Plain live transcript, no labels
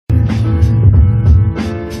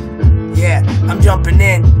I'm jumping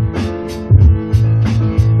in.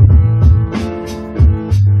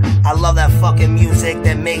 I love that fucking music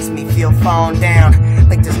that makes me feel falling down,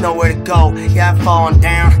 like there's nowhere to go. Yeah, I'm falling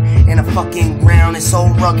down in a fucking ground. It's so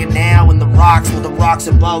rugged now, and the rocks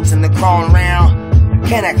are bugs and they're crawling around.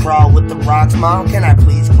 Can I crawl with the rocks, Mom? Can I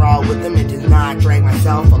please crawl with them and just not drag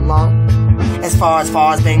myself along? As far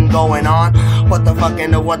as been going on, what the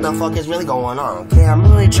fuck is really going on? Okay, I'm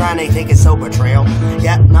really trying to take a sober trail.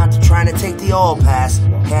 Yeah, not trying to take the old pass.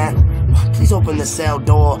 Yeah, please open the cell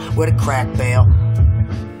door with a crack bail.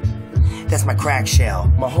 That's my crack shell.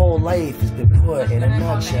 My whole life has been put in a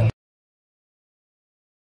nutshell.